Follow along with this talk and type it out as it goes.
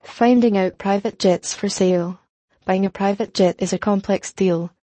Finding out private jets for sale. Buying a private jet is a complex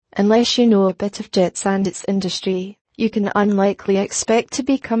deal. Unless you know a bit of jets and its industry, you can unlikely expect to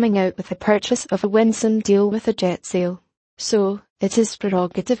be coming out with the purchase of a winsome deal with a jet sale. So, it is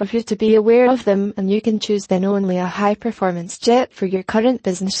prerogative of you to be aware of them, and you can choose then only a high-performance jet for your current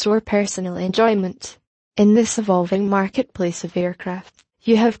business or personal enjoyment. In this evolving marketplace of aircraft,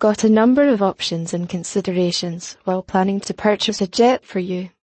 you have got a number of options and considerations while planning to purchase a jet for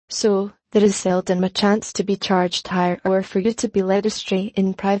you. So, there is seldom a chance to be charged higher or for you to be led astray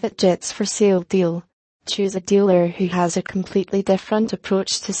in private jets for sale deal. Choose a dealer who has a completely different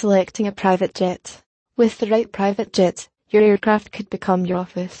approach to selecting a private jet. With the right private jet, your aircraft could become your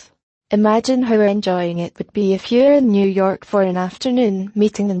office. Imagine how enjoying it would be if you're in New York for an afternoon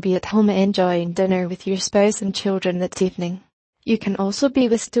meeting and be at home enjoying dinner with your spouse and children that evening. You can also be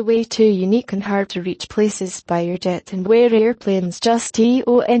whisked away to unique and hard to reach places by your jet and where airplanes just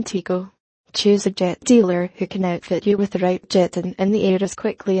don't go. Choose a jet dealer who can outfit you with the right jet and in the air as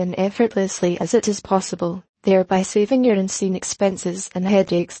quickly and effortlessly as it is possible, thereby saving your unseen expenses and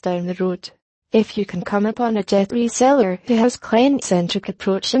headaches down the road. If you can come upon a jet reseller who has client-centric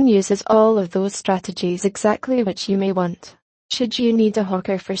approach and uses all of those strategies exactly which you may want. Should you need a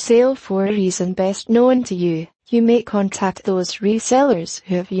hawker for sale for a reason best known to you, you may contact those resellers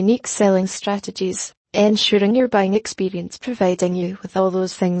who have unique selling strategies, ensuring your buying experience providing you with all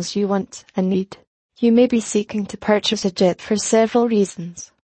those things you want and need. You may be seeking to purchase a jet for several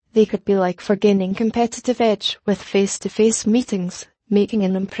reasons. They could be like for gaining competitive edge with face-to-face meetings, making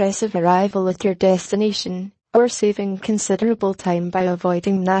an impressive arrival at your destination, or saving considerable time by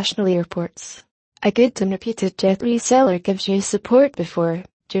avoiding national airports. A good and reputed jet reseller gives you support before,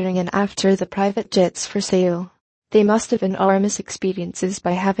 during and after the private jets for sale. They must have enormous experiences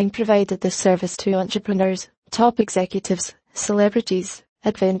by having provided this service to entrepreneurs, top executives, celebrities,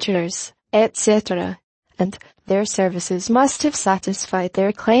 adventurers, etc., and their services must have satisfied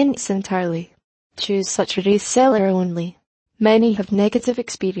their clients entirely. Choose such a reseller only. Many have negative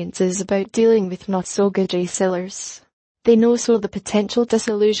experiences about dealing with not-so-good resellers. They know the potential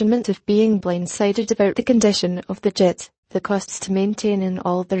disillusionment of being blindsided about the condition of the jet, the costs to maintain and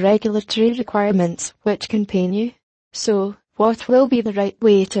all the regulatory requirements which can pain you. So, what will be the right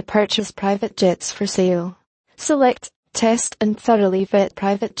way to purchase private jets for sale? Select, test and thoroughly vet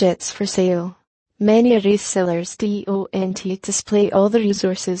private jets for sale. Many resellers don't display all the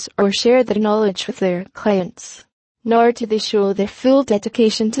resources or share their knowledge with their clients. Nor do they show their full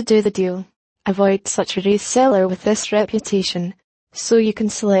dedication to do the deal. Avoid such a reseller with this reputation, so you can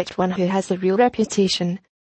select one who has a real reputation,